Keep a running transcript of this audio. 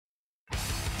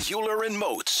Euler and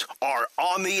Moats are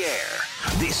on the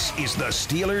air. This is the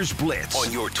Steelers Blitz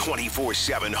on your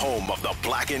 24/7 home of the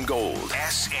black and gold.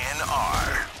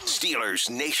 SNR, Steelers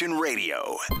Nation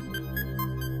Radio.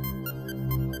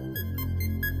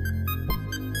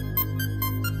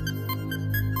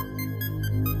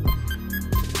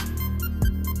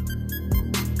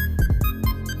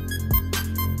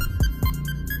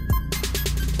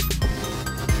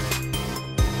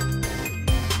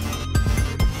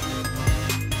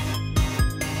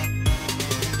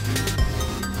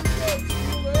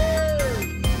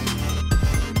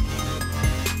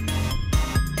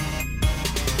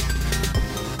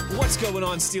 Going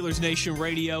on Steelers Nation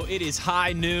Radio. It is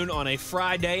high noon on a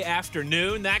Friday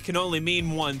afternoon. That can only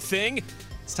mean one thing.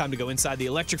 It's time to go inside the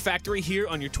Electric Factory here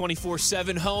on your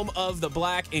 24/7 home of the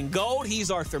black and gold. He's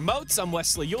Arthur Moats. I'm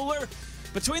Wesley Euler.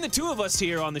 Between the two of us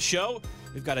here on the show,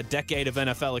 we've got a decade of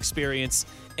NFL experience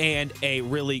and a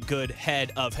really good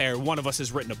head of hair. One of us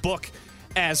has written a book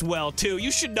as well, too.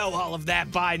 You should know all of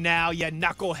that by now, you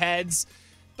knuckleheads.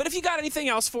 But if you got anything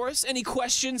else for us, any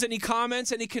questions, any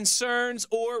comments, any concerns,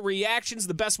 or reactions,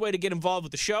 the best way to get involved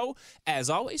with the show,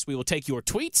 as always, we will take your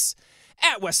tweets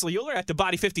at Wesley Euler at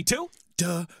TheBody52.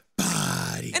 The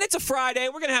Body. And it's a Friday.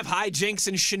 We're going to have hijinks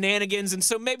and shenanigans, and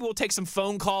so maybe we'll take some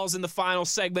phone calls in the final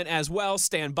segment as well.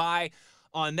 Stand by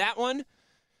on that one.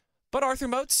 But Arthur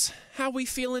Moats, how we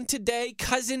feeling today?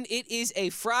 Cousin, it is a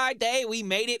Friday. We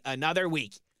made it another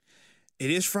week.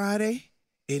 It is Friday.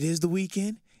 It is the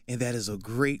weekend. And that is a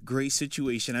great, great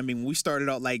situation. I mean, when we started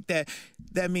out like that,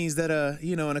 that means that,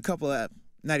 in a couple of,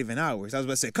 not even hours, I was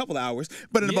about to say a couple of hours,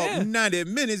 but in about 90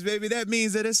 minutes, baby, that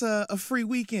means that it's a free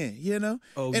weekend, you know?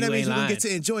 Oh, and that means we're going lying. to get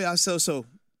to enjoy ourselves. So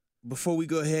before we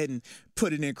go ahead and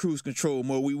put it in cruise control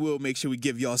mode, we will make sure we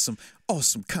give y'all some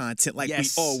awesome content like we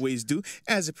always do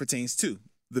as it pertains to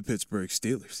the Pittsburgh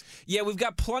Steelers. Yeah, we've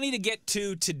got plenty to get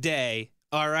to today.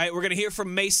 All right, we're going to hear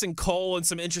from Mason Cole and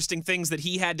some interesting things that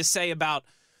he had to say about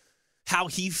how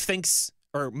he thinks,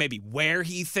 or maybe where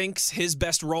he thinks his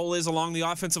best role is along the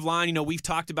offensive line. You know, we've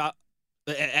talked about,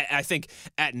 I think,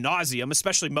 ad nauseum,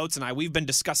 especially Moats and I, we've been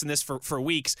discussing this for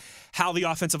weeks, how the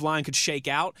offensive line could shake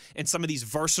out and some of these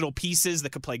versatile pieces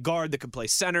that could play guard, that could play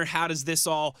center. How does this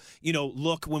all,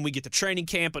 look when we get to training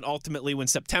camp and ultimately when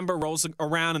September rolls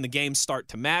around and the games start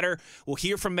to matter? We'll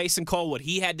hear from Mason Cole, what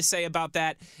he had to say about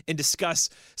that, and discuss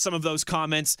some of those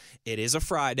comments. It is a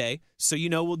Friday, so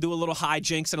we'll do a little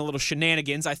hijinks and a little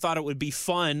shenanigans. I thought it would be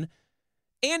fun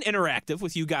and interactive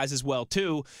with you guys as well,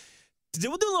 too.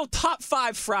 We'll do a little top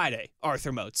 5 Friday,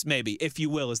 Arthur Moats, maybe, if you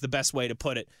will, is the best way to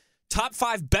put it. Top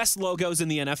 5 best logos in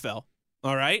the NFL,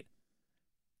 all right?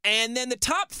 And then the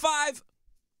top 5,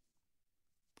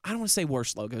 I don't want to say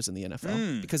worst logos in the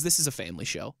NFL because this is a family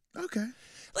show. Okay.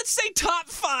 Let's say top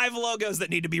 5 logos that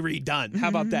need to be redone. How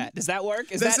about that? Does that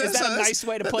work? Is that a nice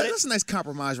way to put it? That's a nice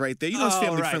compromise right there. It's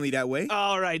family-friendly that way.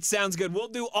 All right, sounds good. We'll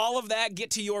do all of that,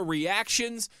 get to your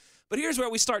reactions. But here's where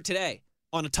we start today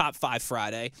on a Top 5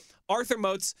 Friday. Arthur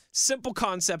Moats, simple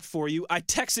concept for you. I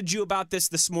texted you about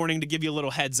this morning to give you a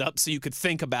little heads up so you could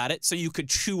think about it, so you could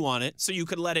chew on it, so you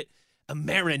could let it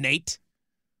marinate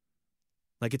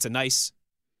like it's a nice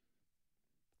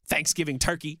Thanksgiving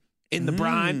turkey in the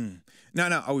brine.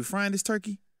 Now, are we frying this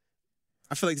turkey?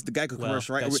 I feel like it's the Geico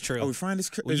commercial, right? That's true. Are we frying this?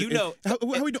 Well, how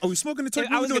we doing? Are we smoking the turkey?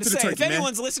 I was going to say, turkey, if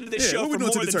anyone's listened to this show for more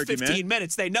than turkey, 15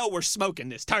 minutes, they know we're smoking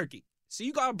this turkey. So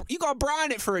you got to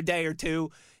brine it for a day or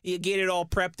two. You get it all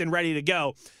prepped and ready to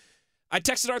go. I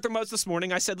texted Arthur Moats this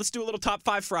morning. I said, let's do a little Top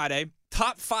 5 Friday.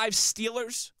 Top 5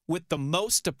 Steelers with the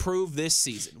most to prove this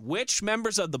season. Which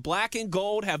members of the black and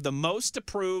gold have the most to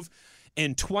prove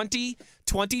in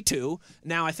 2022?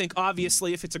 Now, I think,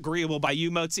 obviously, if it's agreeable by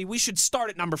you, Moatsy, we should start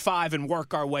at number 5 and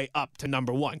work our way up to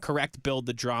number 1, correct? Build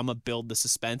the drama, build the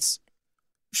suspense.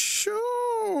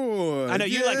 Sure. I know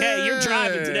you're like, hey, you're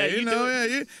driving today. You do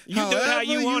it how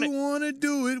you want it. You want to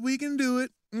do it, we can do it.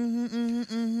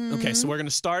 Okay, so we're going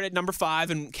to start at number 5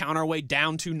 and count our way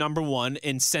down to number 1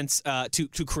 in sense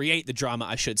to create the drama,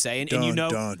 I should say. And you're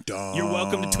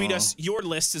welcome to tweet us your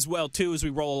lists as well, too, as we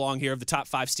roll along here of the top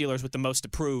 5 Steelers with the most to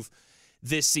prove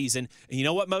this season. And you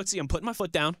know what, Moatsy? I'm putting my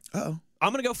foot down. Uh-oh.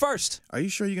 I'm going to go first. Are you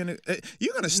sure you're going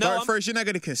to start first? You're not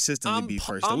going to consistently be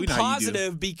first. I'm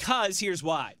positive because here's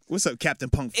why. What's up, Captain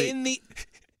Punk Fake?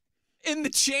 In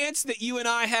the chance that you and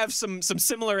I have some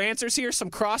similar answers here, some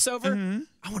crossover,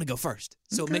 I want to go first.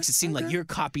 So it makes it seem like you're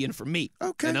copying from me.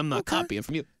 Okay. And I'm not copying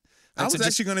from you. I was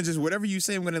actually going to just, whatever you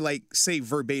say, I'm going to say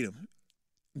verbatim.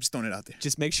 I'm just throwing it out there.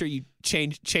 Just make sure you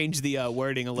change the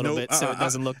wording a little bit so it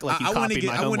doesn't look like you I copied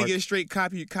my homework. I want to get straight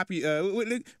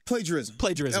plagiarism.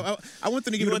 Plagiarism. I want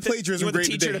them to give it a plagiarism grade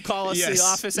today. You want the teacher to call us to the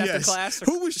office after class?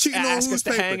 Who was cheating on ask whose us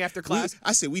to paper? hang after class?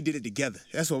 I said we did it together.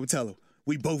 That's what we tell them.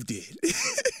 We both did.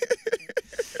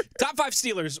 Top 5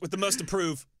 Steelers with the most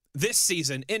improved this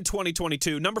season in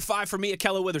 2022. Number 5 for me,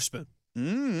 Ahkello Witherspoon.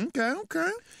 Okay.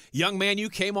 Young man, you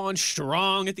came on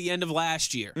strong at the end of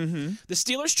last year. Mm-hmm. The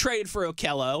Steelers traded for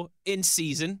Ahkello in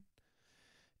season.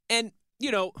 And,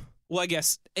 I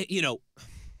guess,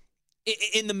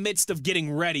 in the midst of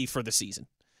getting ready for the season.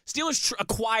 Steelers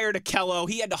acquired Ahkello.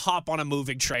 He had to hop on a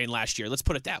moving train last year. Let's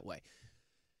put it that way.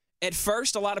 At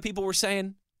first, a lot of people were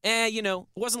saying, it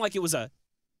wasn't like it was a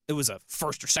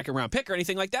first or second round pick or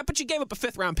anything like that, but you gave up a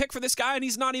 5th round pick for this guy, and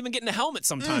he's not even getting a helmet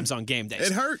sometimes on game days.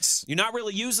 It hurts. You're not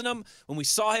really using him. When we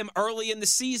saw him early in the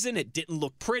season, it didn't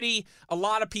look pretty. A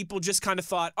lot of people just kind of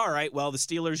thought, all right, well, the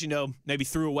Steelers, maybe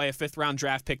threw away a 5th round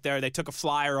draft pick there. They took a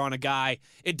flyer on a guy.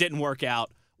 It didn't work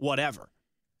out, whatever.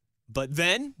 But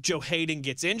then Joe Hayden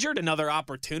gets injured, another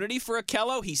opportunity for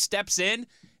Ahkello. He steps in,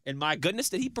 and my goodness,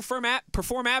 did he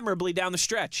perform admirably down the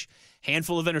stretch.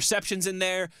 Handful of interceptions in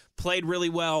there, played really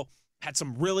well, had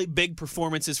some really big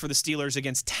performances for the Steelers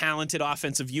against talented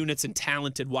offensive units and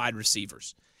talented wide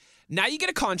receivers. Now you get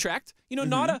a contract,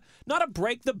 not a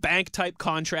break-the-bank type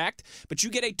contract, but you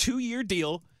get a 2-year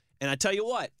deal, and I tell you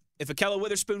what, if Ahkello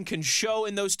Witherspoon can show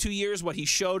in those 2 years what he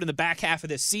showed in the back half of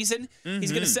this season,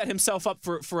 he's going to set himself up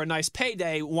for a nice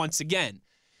payday once again.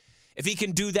 If he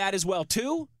can do that as well,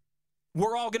 too,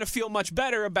 we're all going to feel much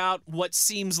better about what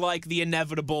seems like the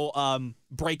inevitable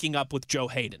breaking up with Joe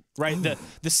Hayden, right?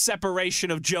 The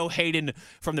separation of Joe Hayden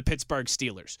from the Pittsburgh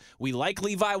Steelers. We like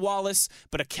Levi Wallace,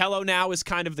 but Ahkello now is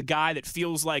kind of the guy that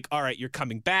feels like, all right, you're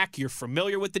coming back, you're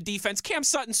familiar with the defense. Cam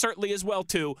Sutton certainly as well,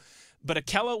 too. But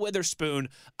Ahkello Witherspoon,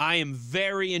 I am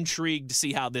very intrigued to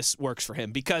see how this works for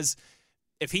him, because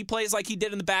if he plays like he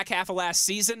did in the back half of last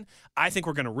season, I think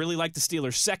we're going to really like the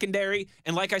Steelers secondary.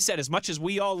 And like I said, as much as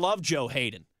we all love Joe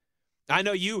Hayden, I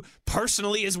know you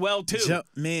personally as well, too. Jump,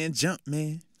 man.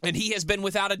 And he has been,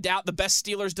 without a doubt, the best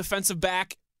Steelers defensive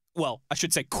back. Well, I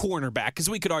should say cornerback, because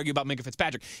we could argue about Minkah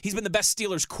Fitzpatrick. He's been the best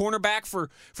Steelers cornerback for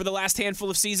the last handful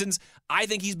of seasons. I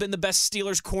think he's been the best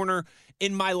Steelers corner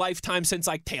in my lifetime since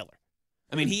Ike Taylor.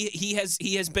 I mean, he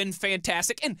has been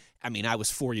fantastic. And I mean, I was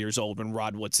 4 years old when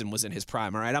Rod Woodson was in his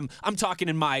prime, all right? I'm talking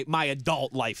in my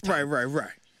adult lifetime.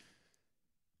 Right.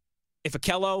 If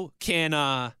Ahkello can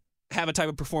have a type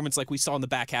of performance like we saw in the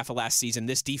back half of last season,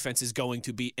 this defense is going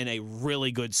to be in a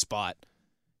really good spot.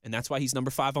 And that's why he's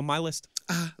number 5 on my list.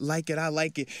 I like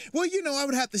it. Well, I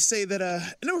would have to say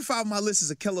that number 5 on my list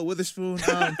is Ahkello Witherspoon.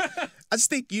 I just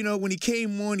think, when he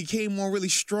came on really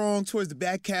strong towards the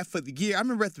back half of the year. I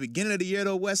remember at the beginning of the year,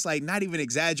 though, Wes, like, not even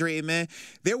exaggerating, man.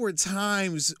 There were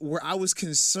times where I was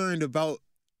concerned about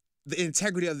the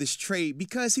integrity of this trade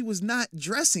because he was not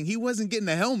dressing. He wasn't getting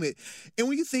a helmet. And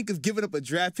when you think of giving up a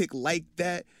draft pick like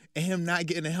that and him not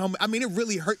getting a helmet, I mean, it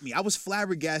really hurt me. I was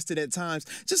flabbergasted at times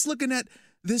just looking at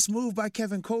this move by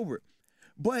Kevin Colbert.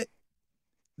 But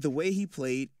the way he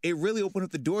played, it really opened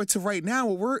up the door to right now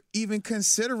where we're even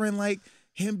considering like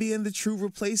him being the true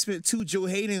replacement to Joe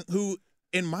Hayden, who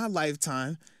in my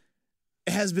lifetime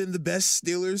has been the best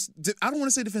Steelers. I don't want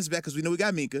to say defensive back because we know we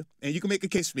got Minkah, and you can make a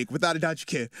case for Minkah. Without a doubt you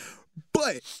can.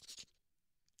 But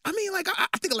I mean, like, I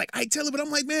think of like Ike Taylor, but I'm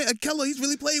like, man, Ahkello, he's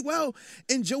really played well.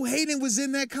 And Joe Hayden was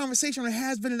in that conversation, or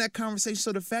has been in that conversation.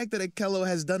 So the fact that Ahkello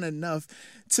has done enough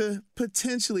to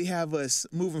potentially have us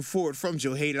moving forward from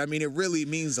Joe Hayden, I mean, it really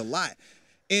means a lot.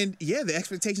 And yeah, the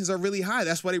expectations are really high.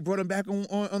 That's why they brought him back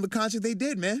on the contract they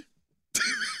did, man.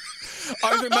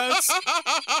 Arthur Moats,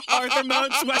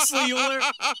 Wesley Euler.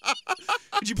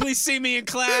 Would you please see me in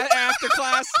class after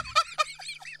class?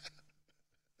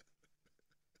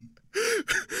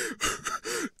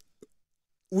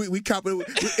 We copied.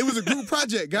 It was a group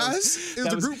project, guys. It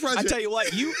was a group project. I tell you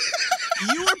what, you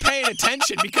were paying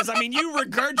attention because I mean you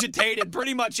regurgitated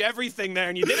pretty much everything there,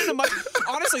 and you did it in a much.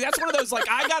 Honestly, that's one of those like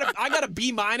I got a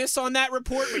B- on that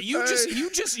report, but you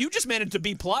just managed a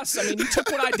B+. I mean, you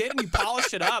took what I did and you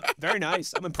polished it up. Very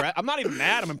nice. I'm impressed. I'm not even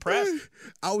mad. I'm impressed.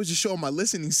 I was just showing my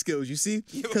listening skills. You see,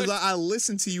 because I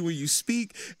listen to you when you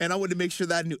speak, and I wanted to make sure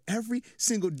that I knew every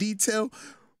single detail.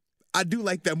 I do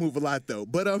like that move a lot, though.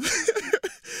 But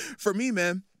for me,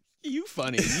 man. You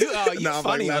funny. You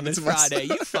funny on this Friday.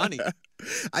 You funny.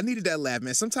 I needed that laugh,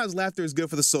 man. Sometimes laughter is good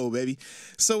for the soul, baby.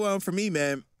 So for me,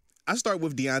 man, I start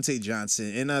with Deontay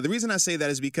Johnson. And the reason I say that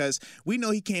is because we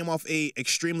know he came off a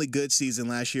extremely good season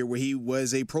last year where he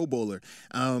was a Pro Bowler.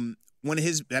 One of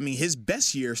his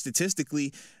best year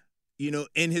statistically,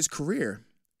 in his career.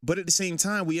 But at the same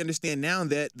time, we understand now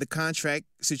that the contract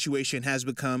situation has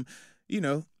become,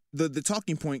 the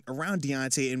talking point around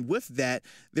Deontay. And with that,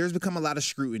 there's become a lot of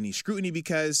scrutiny. Scrutiny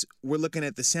because we're looking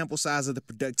at the sample size of the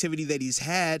productivity that he's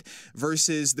had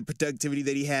versus the productivity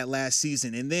that he had last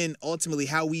season. And then ultimately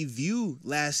how we view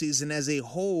last season as a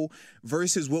whole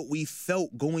versus what we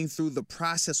felt going through the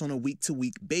process on a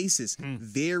week-to-week basis.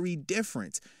 Very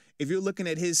different. If you're looking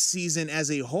at his season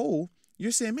as a whole,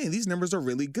 you're saying, man, these numbers are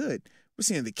really good. We're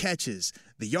seeing the catches,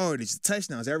 the yardage, the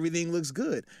touchdowns, everything looks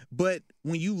good. But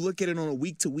when you look at it on a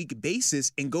week-to-week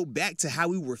basis and go back to how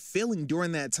we were feeling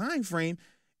during that time frame,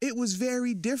 it was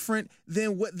very different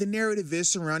than what the narrative is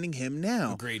surrounding him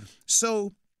now. Agreed.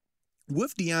 So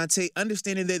with Deontay,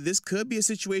 understanding that this could be a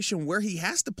situation where he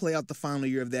has to play out the final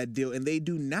year of that deal and they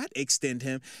do not extend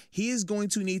him, he is going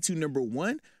to need to, number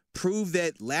one, prove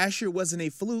that last year wasn't a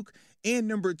fluke, and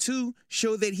number two,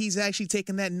 show that he's actually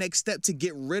taken that next step to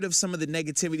get rid of some of the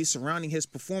negativity surrounding his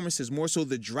performances, more so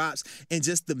the drops and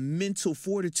just the mental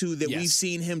fortitude that we've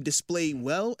seen him display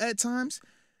well at times.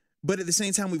 But at the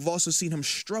same time, we've also seen him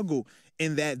struggle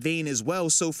in that vein as well.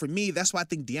 So for me, that's why I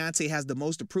think Deontay has the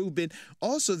most improvement.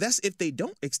 Also, that's if they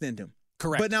don't extend him.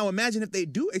 Correct. But now imagine if they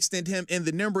do extend him and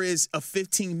the number is a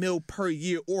 $15 million per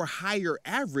year or higher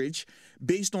average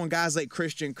based on guys like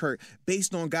Christian Kirk,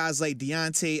 based on guys like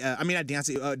Devontae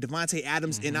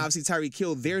Adams, and obviously Tyreek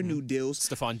Hill, their new deals.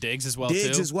 Stephon Diggs as well,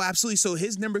 Diggs too. as well, absolutely. So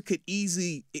his number could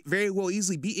very well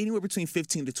easily be anywhere between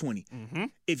 15 to 20.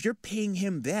 If you're paying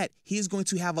him that, he is going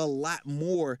to have a lot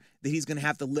more that he's going to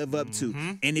have to live up to.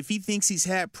 And if he thinks he's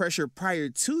had pressure prior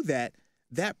to that,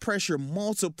 that pressure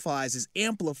multiplies, is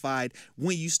amplified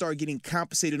when you start getting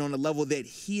compensated on the level that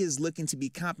he is looking to be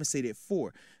compensated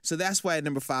for. So that's why at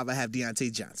number 5, I have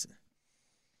Deontay Johnson.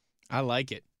 I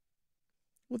like it.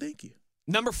 Well, thank you.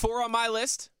 Number 4 on my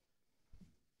list,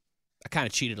 I kind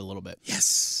of cheated a little bit.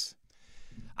 Yes.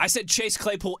 I said Chase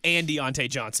Claypool and Deontay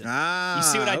Johnson. You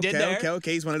see what I did there?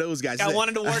 Okay. He's one of those guys. I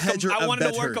wanted to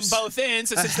work them both in.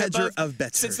 So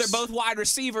since they're both wide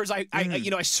receivers,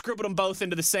 I scribbled them both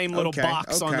into the same little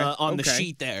box on the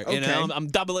sheet there. You know, I'm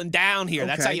doubling down here.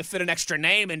 That's how you fit an extra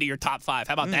name into your top 5.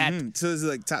 How about that? So is it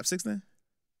like top 6 then?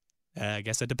 I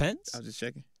guess it depends. I was just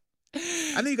checking.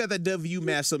 I know you got that W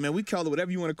math, so man, we call it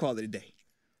whatever you want to call it today.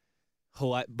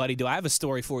 Buddy, do I have a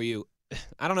story for you?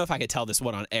 I don't know if I could tell this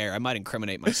one on air. I might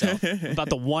incriminate myself about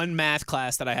the one math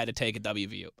class that I had to take at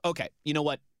WVU. Okay, you know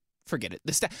what? Forget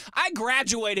it. I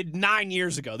graduated 9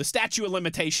 years ago. The statute of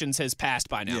limitations has passed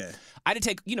by now. Yeah. I had to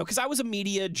take, because I was a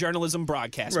media journalism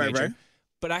broadcast major, right.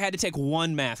 But I had to take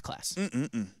one math class.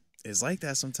 It's like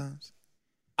that sometimes.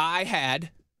 I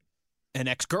had an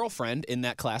ex-girlfriend in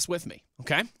that class with me,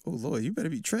 okay? Oh, Lord, you better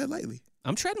tread lightly.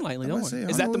 I'm treading lightly, don't worry.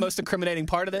 Is that the most incriminating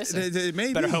part of this?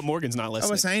 Maybe. Better hope Morgan's not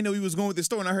listening. I didn't know he was going with the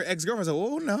story, and I heard ex-girlfriend. I said,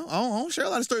 oh, no, I don't share a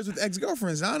lot of stories with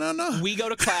ex-girlfriends. No. We go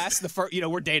to class.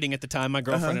 We're dating at the time, my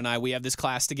girlfriend and I. We have this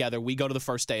class together. We go to the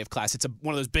first day of class. It's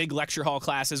one of those big lecture hall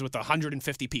classes with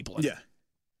 150 people in it. Yeah.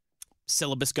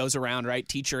 Syllabus goes around, right?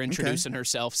 Teacher introducing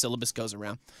herself. Syllabus goes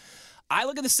around. I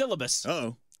look at the syllabus.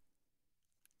 Uh-oh.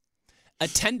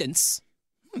 Attendance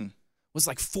was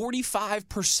like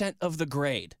 45% of the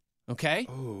grade. Okay?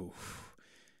 Oh,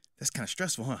 that's kind of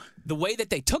stressful, huh? The way that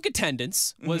they took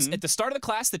attendance was at the start of the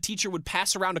class, the teacher would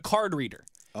pass around a card reader.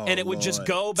 Oh, and it would just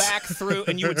go back through,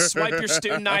 and you would swipe your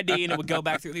student ID, and it would go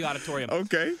back through the auditorium.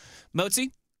 Okay.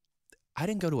 Motzi, I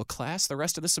didn't go to a class the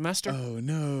rest of the semester. Oh,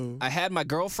 no. I had my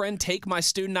girlfriend take my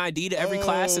student ID to every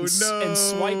class and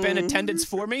swipe in attendance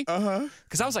for me.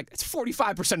 Because I was like, it's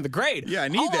 45% of the grade. Yeah, I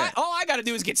need that. All I got to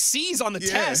do is get C's on the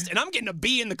test, and I'm getting a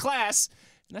B in the class.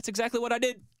 And that's exactly what I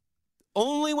did.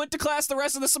 Only went to class the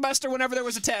rest of the semester whenever there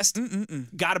was a test.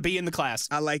 Got to be in the class.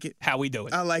 I like it. How we do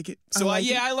it. I like it. So,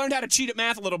 I learned how to cheat at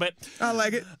math a little bit. I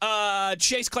like it.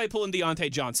 Chase Claypool and Deontay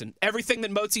Johnson. Everything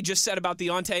that Motzi just said about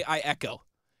Deontay, I echo.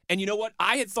 And you know what?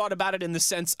 I had thought about it in the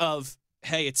sense of,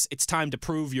 hey, it's time to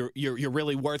prove you're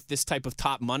really worth this type of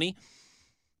top money.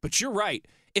 But you're right.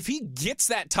 If he gets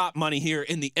that top money here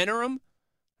in the interim,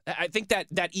 I think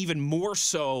that even more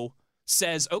so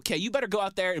says, okay, you better go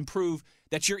out there and prove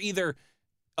that you're either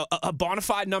a bona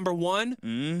fide number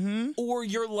one or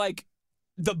you're like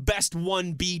the best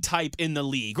 1B type in the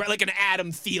league, right? Like an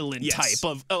Adam Thielen type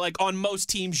of, like on most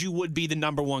teams, you would be the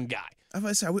number one guy. I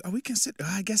was say, are we consider?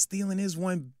 I guess Thielen is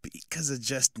 1B because of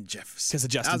Justin Jefferson. Because of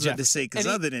Justin Jefferson. I was about to say, because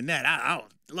other than that, I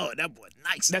don't, Lord, that boy,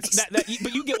 nice. But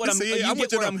you get what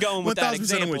I'm going with that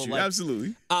example. With you.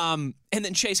 Absolutely. And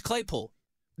then Chase Claypool,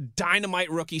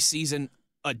 dynamite rookie season.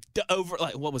 over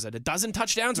what was it? A dozen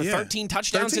touchdowns or 13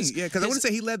 touchdowns? 13, yeah, because I want to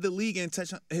say he led the league in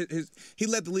he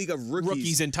led the league of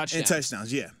rookies in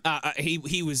touchdowns. Yeah.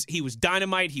 He was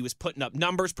dynamite. He was putting up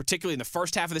numbers, particularly in the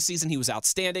first half of the season. He was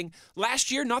outstanding.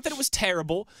 Last year, not that it was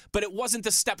terrible, but it wasn't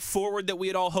the step forward that we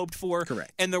had all hoped for.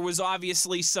 Correct. And there was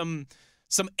obviously some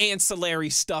ancillary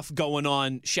stuff going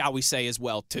on, shall we say, as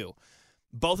well too.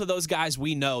 Both of those guys,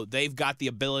 we know they've got the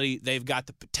ability, they've got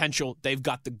the potential, they've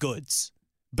got the goods.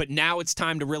 But now it's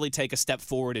time to really take a step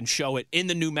forward and show it in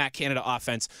the new Matt Canada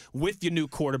offense with your new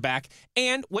quarterback.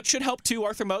 And what should help too,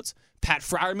 Arthur Moats, Pat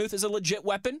Freiermuth is a legit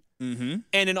weapon. Mm-hmm.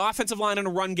 And an offensive line and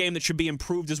a run game that should be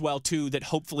improved as well too, that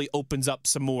hopefully opens up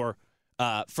some more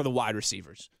for the wide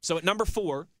receivers. So at number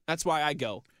 4, that's why I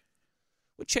go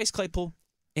with Chase Claypool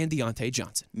and Deontay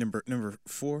Johnson. Number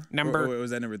 4? Number or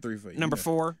was that number 3 for you? Number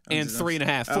 4 and 3.5. 4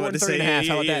 and 3.5. Yeah,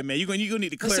 How about that? man. You're gonna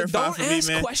need to Listen, clarify don't for me, man.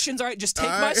 ask questions. All right, just take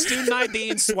my student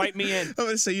ID and swipe me in. I'm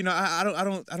gonna say, I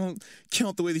don't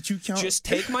count the way that you count. Just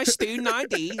take my student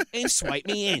ID and swipe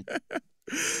me in.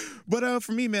 But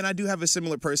for me, man, I do have a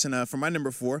similar person for my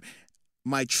number 4.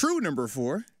 My true number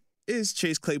 4 is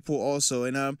Chase Claypool also,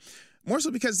 and more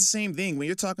so because the same thing. When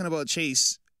you're talking about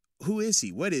Chase, who is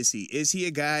he? What is he? Is he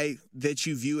a guy that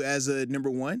you view as a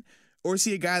number 1? Or is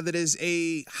he a guy that is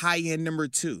a high-end number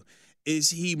 2?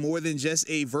 Is he more than just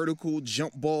a vertical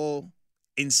jump ball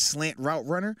and slant route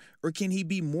runner? Or can he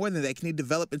be more than that? Can he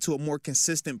develop into a more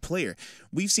consistent player?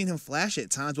 We've seen him flash at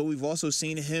times, but we've also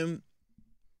seen him,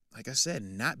 like I said,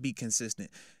 not be consistent.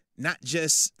 Not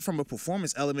just from a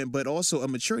performance element, but also a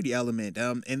maturity element.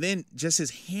 And then just his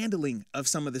handling of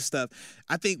some of the stuff.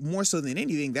 I think more so than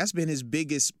anything, that's been his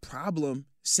biggest problem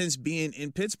since being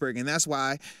in Pittsburgh. And that's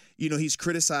why, he's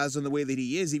criticized on the way that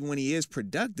he is, even when he is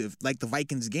productive, like the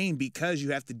Vikings game, because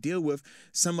you have to deal with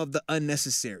some of the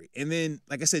unnecessary. And then,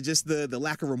 like I said, just the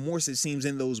lack of remorse, it seems,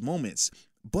 in those moments.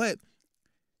 But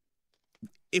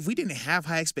if we didn't have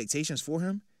high expectations for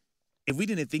him, if we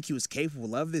didn't think he was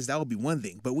capable of this, that would be one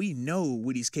thing. But we know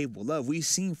what he's capable of. We've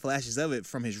seen flashes of it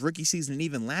from his rookie season and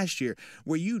even last year,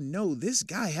 where this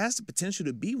guy has the potential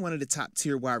to be one of the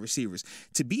top-tier wide receivers,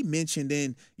 to be mentioned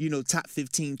in, top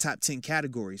 15, top 10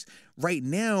 categories. Right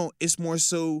now, it's more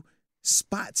so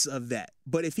spots of that.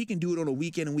 But if he can do it on a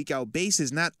week-in and week-out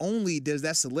basis, not only does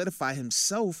that solidify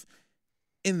himself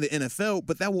in the NFL,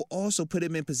 but that will also put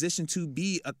him in position to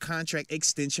be a contract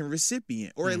extension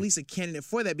recipient, or at least a candidate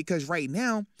for that. Because right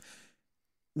now,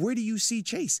 where do you see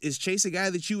Chase? Is Chase a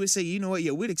guy that you would say,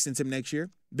 we'd extend him next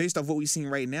year based off what we've seen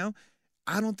right now?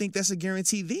 I don't think that's a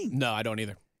guaranteed thing. No, I don't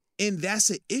either. And that's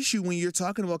an issue when you're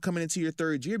talking about coming into your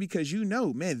third year, because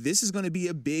man, this is going to be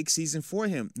a big season for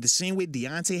him. The same way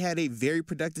Deontay had a very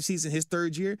productive season his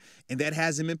third year, and that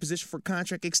has him in position for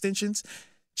contract extensions.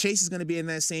 Chase is going to be in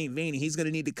that same vein, and he's going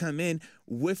to need to come in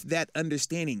with that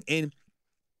understanding. And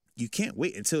you can't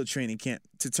wait until training camp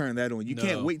to turn that on. You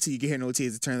can't wait till you get here in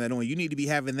OTAs to turn that on. You need to be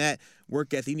having that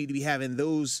work ethic. You need to be having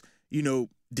those,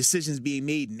 decisions being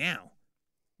made now.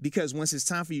 Because once it's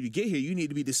time for you to get here, you need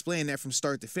to be displaying that from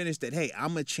start to finish that, hey,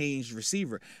 I'm a changed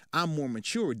receiver. I'm more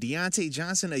mature. Deontay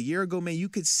Johnson, a year ago, man, you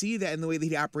could see that in the way that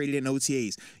he operated in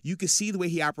OTAs. You could see the way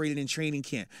he operated in training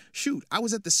camp. Shoot, I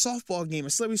was at the softball game, a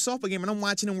celebrity softball game, and I'm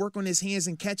watching him work on his hands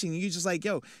and catching, and you're just like,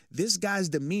 this guy's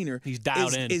demeanor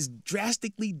is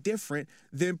drastically different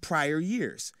than prior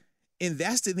years. And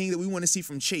that's the thing that we want to see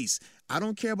from Chase. I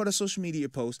don't care about a social media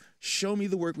post. Show me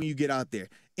the work when you get out there.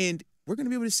 And we're going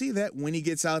to be able to see that when he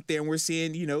gets out there and we're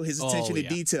seeing, his attention to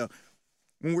detail.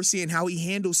 When we're seeing how he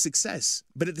handles success,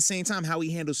 but at the same time, how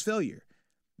he handles failure.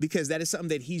 Because that is something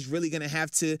that he's really going to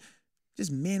have to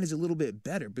just manage a little bit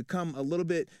better, become a little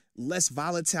bit less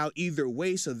volatile either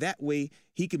way, so that way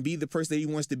he can be the person that he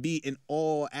wants to be in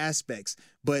all aspects.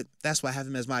 But that's why I have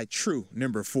him as my true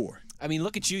number 4. I mean,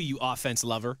 look at you offense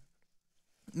lover.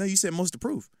 No, you said most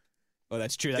approved. Oh,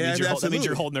 that's true. That means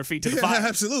you're holding their feet to the fire.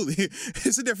 Absolutely.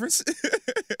 It's a difference.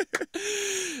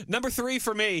 Number 3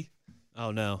 for me.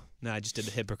 Oh, no. No, I just did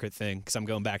the hypocrite thing because I'm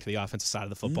going back to the offensive side of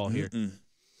the football here.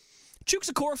 Chuks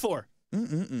Okorafor.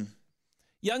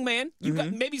 Young man, you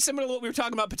got maybe similar to what we were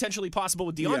talking about potentially possible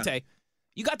with Deontay. Yeah.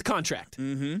 You got the contract.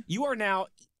 You are now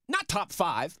not top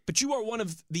 5, but you are one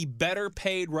of the better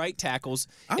paid right tackles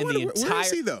in the entire. Where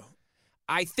is he, though?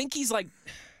 I think he's like.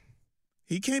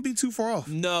 He can't be too far off.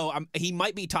 No, he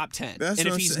might be top 10. That's and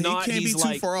if he's not, he's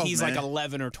like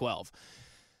 11 or 12.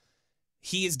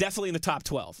 He is definitely in the top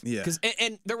 12. Yeah.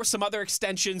 And there were some other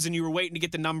extensions, and you were waiting to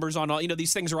get the numbers on all.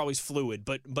 These things are always fluid,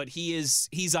 but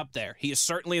he's up there. He is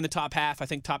certainly in the top half. I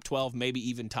think top 12, maybe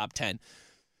even top 10.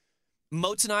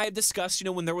 Moats and I have discussed,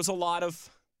 when there was a lot of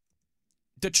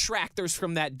detractors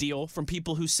from that deal, from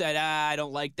people who said, I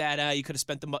don't like that, you could have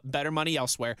spent the better money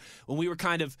elsewhere, when we were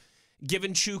kind of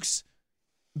giving Chooks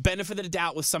benefit of the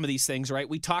doubt with some of these things, right?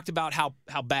 We talked about how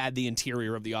bad the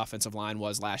interior of the offensive line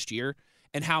was last year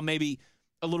and how maybe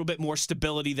a little bit more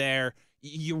stability there.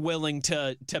 You're willing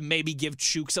to maybe give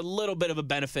Chooks a little bit of a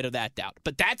benefit of that doubt.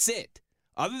 But that's it.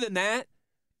 Other than that,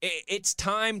 it's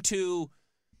time to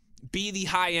be the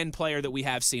high-end player that we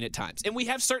have seen at times. And we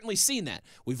have certainly seen that.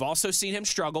 We've also seen him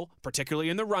struggle, particularly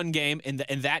in the run game, and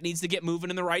that needs to get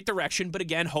moving in the right direction. But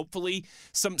again, hopefully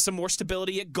some more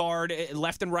stability at guard,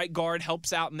 left and right guard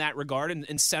helps out in that regard,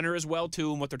 and center as well,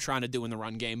 too, in what they're trying to do in the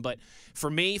run game. But for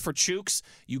me, for Chooks,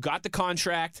 you got the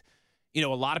contract. A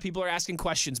lot of people are asking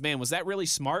questions. Man, was that really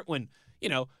smart when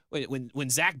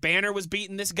Zach Banner was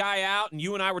beating this guy out, and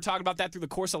you and I were talking about that through the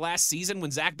course of last season when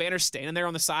Zach Banner's standing there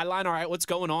on the sideline? All right, what's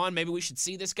going on? Maybe we should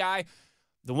see this guy.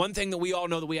 The one thing that we all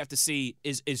know that we have to see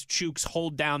is Chooks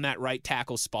hold down that right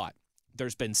tackle spot.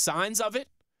 There's been signs of it.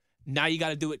 Now you got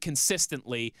to do it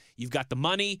consistently. You've got the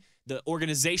money. The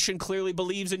organization clearly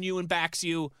believes in you and backs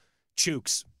you.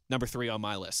 Chooks, number 3 on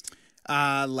my list. You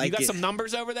got some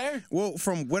numbers over there? Well,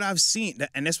 from what I've seen,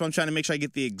 and that's why I'm trying to make sure I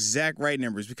get the exact right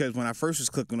numbers, because when I first was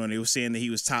clicking on it, it was saying that he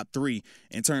was top 3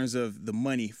 in terms of the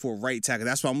money for right tackle.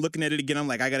 That's why I'm looking at it again. I'm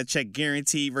like, I got to check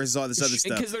guarantee versus all this other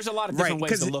stuff. Because there's a lot of different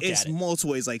ways to look at it. It's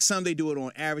multiple ways. Like some they do it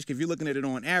on average. If you're looking at it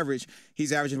on average,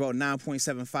 he's averaging about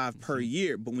 9.75 per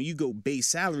year. But when you go base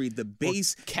salary, the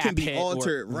base can be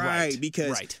altered,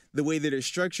 because the way that it's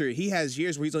structured, he has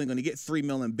years where he's only going to get $3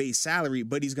 million base salary,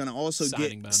 but he's going to also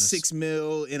get $6 million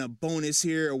in a bonus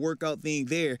here, a workout thing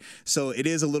there. So it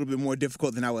is a little bit more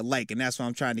difficult than I would like, and that's why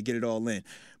I'm trying to get it all in.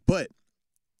 But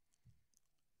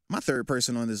my third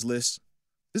person on this list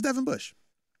is Devin Bush.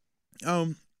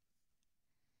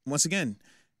 Once again,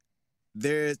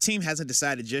 their team hasn't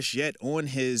decided just yet on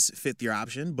his 5th-year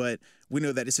option, but we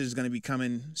know that decision is going to be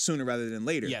coming sooner rather than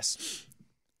later. Yes.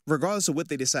 Regardless of what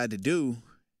they decide to do,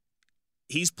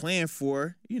 he's playing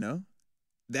for,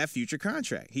 that future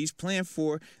contract. He's playing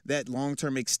for that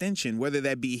long-term extension, whether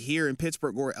that be here in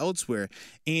Pittsburgh or elsewhere.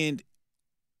 And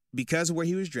because of where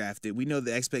he was drafted, we know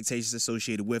the expectations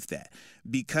associated with that.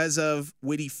 Because of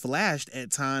what he flashed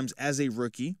at times as a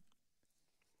rookie,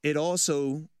 it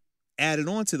also added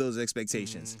on to those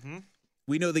expectations. Mm-hmm.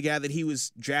 We know the guy that he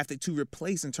was drafted to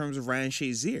replace in terms of Ryan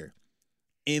Shazier,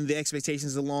 and the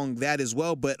expectations along that as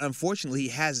well. But unfortunately, he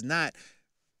has not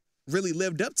really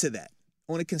lived up to that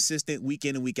on a consistent week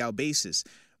in and week out basis,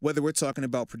 whether we're talking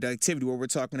about productivity or we're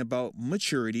talking about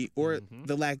maturity or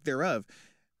the lack thereof.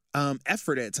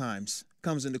 Effort at times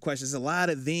comes into question. There's a lot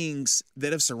of things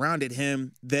that have surrounded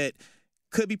him that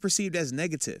could be perceived as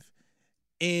negative.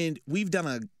 And we've done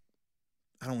I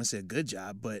don't want to say a good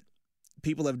job, but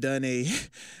people have done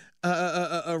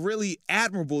a really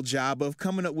admirable job of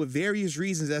coming up with various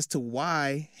reasons as to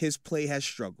why his play has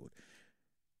struggled.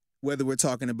 Whether we're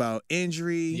talking about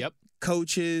injury,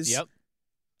 coaches,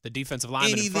 the defensive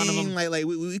lineman in front of him. Like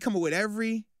we come up with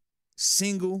every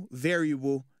single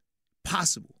variable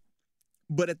possible.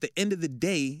 But at the end of the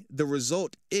day, the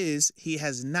result is he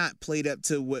has not played up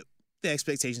to what the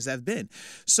expectations have been.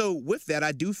 So with that,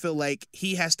 I do feel like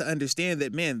he has to understand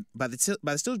that, man, by the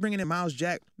Steelers bringing in Myles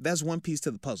Jack, that's one piece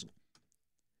to the puzzle.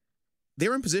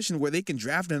 They're in position where they can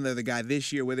draft another guy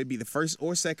this year, whether it be the first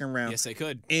or second round. Yes, they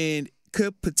could. And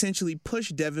could potentially push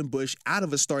Devin Bush out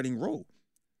of a starting role.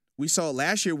 We saw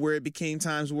last year where it became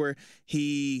times where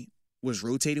he was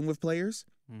rotating with players,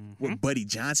 where Buddy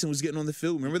Johnson was getting on the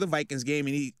field. Remember the Vikings game,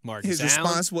 and his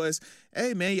response was,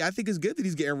 hey, man, I think it's good that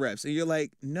he's getting reps. And you're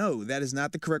like, no, that is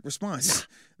not the correct response.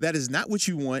 That is not what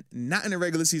you want, not in a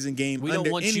regular season game. We don't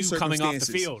want you coming off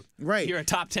the field. Right. You're a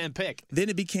top 10 pick. Then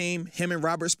it became him and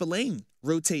Robert Spillane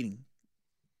rotating.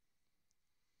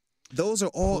 Those are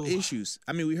all issues.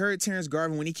 I mean, we heard Terrence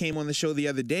Garvin when he came on the show the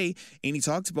other day, and he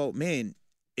talked about, man,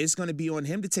 it's going to be on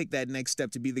him to take that next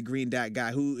step to be the green dot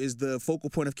guy who is the focal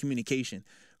point of communication,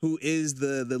 who is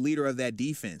the leader of that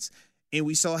defense. And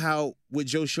we saw how, with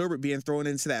Joe Schobert being thrown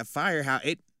into that fire, how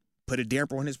it put a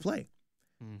damper on his play.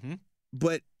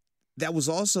 But that was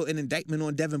also an indictment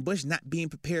on Devin Bush not being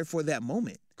prepared for that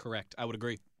moment. Correct. I would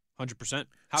agree. 100%.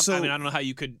 I don't know how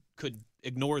you could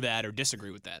ignore that or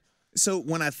disagree with that. So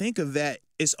when I think of that,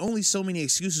 it's only so many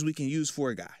excuses we can use for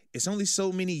a guy. It's only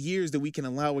so many years that we can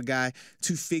allow a guy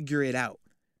to figure it out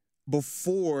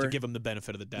before. To give him the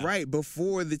benefit of the doubt. Right,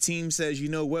 before the team says, you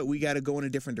know what, we got to go in a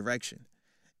different direction.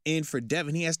 And for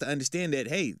Devin, he has to understand that,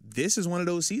 hey, this is one of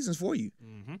those seasons for you.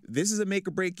 This is a make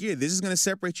or break year. This is going to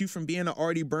separate you from being an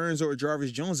Artie Burns or a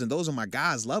Jarvis Jones, and those are my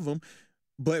guys, love them,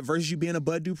 but versus you being a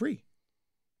Bud Dupree.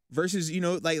 Versus,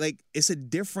 like it's a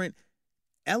different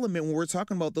element when we're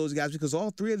talking about those guys because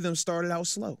all three of them started out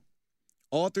slow.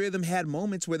 All three of them had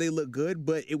moments where they looked good,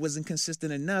 but it wasn't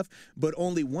consistent enough. But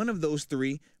only one of those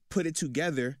three put it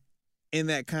together in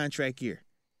that contract year.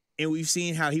 And we've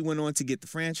seen how he went on to get the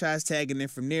franchise tag, and then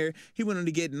from there, he went on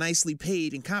to get nicely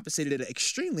paid and compensated at an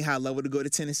extremely high level to go to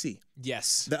Tennessee.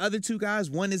 Yes. The other two guys,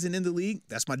 one isn't in the league.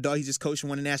 That's my dog. He just coached and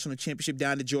won a national championship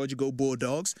down to Georgia. Go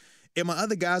Bulldogs. And my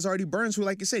other guy's Artie Burns, who,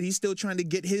 like I said, he's still trying to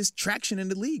get his traction in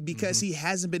the league because he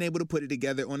hasn't been able to put it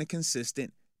together on a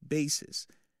consistent basis.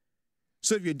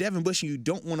 So if you're Devin Bush and you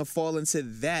don't want to fall into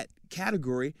that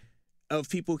category of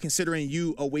people considering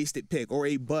you a wasted pick or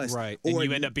a bust. Right. Or and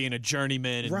you end up being a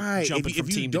journeyman and jumping from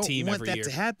team to team every year. If you don't want that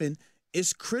to happen,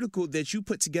 it's critical that you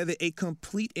put together a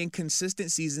complete and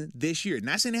consistent season this year.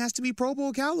 Not saying it has to be Pro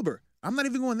Bowl caliber. I'm not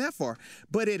even going that far.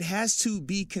 But it has to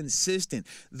be consistent.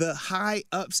 The high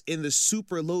ups and the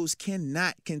super lows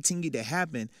cannot continue to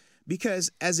happen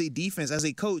because as a defense, as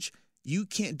a coach, you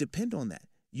can't depend on that.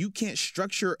 You can't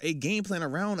structure a game plan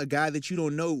around a guy that you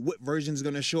don't know what version is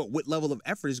going to show up, what level of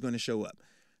effort is going to show up.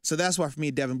 So that's why, for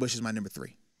me, Devin Bush is my number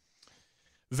 3.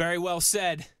 Very well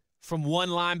said. From one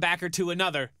linebacker to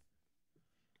another.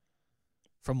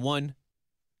 From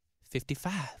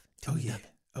 155 to another.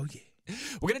 Oh, yeah.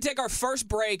 We're going to take our first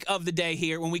break of the day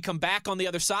here. When we come back on the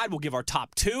other side, we'll give our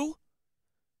top 2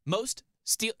 most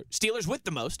Steelers with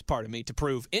the most, to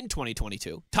prove in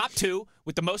 2022. Top 2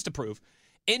 with the most to prove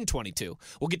in 22.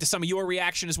 We'll get to some of your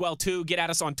reaction as well, too. Get at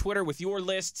us on Twitter with your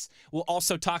lists. We'll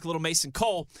also talk a little Mason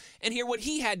Cole and hear what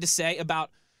he had to say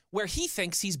about where he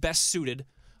thinks he's best suited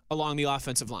along the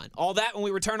offensive line. All that when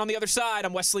we return on the other side.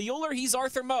 I'm Wesley Euler. He's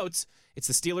Arthur Moats. It's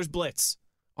the Steelers Blitz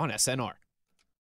on SNR.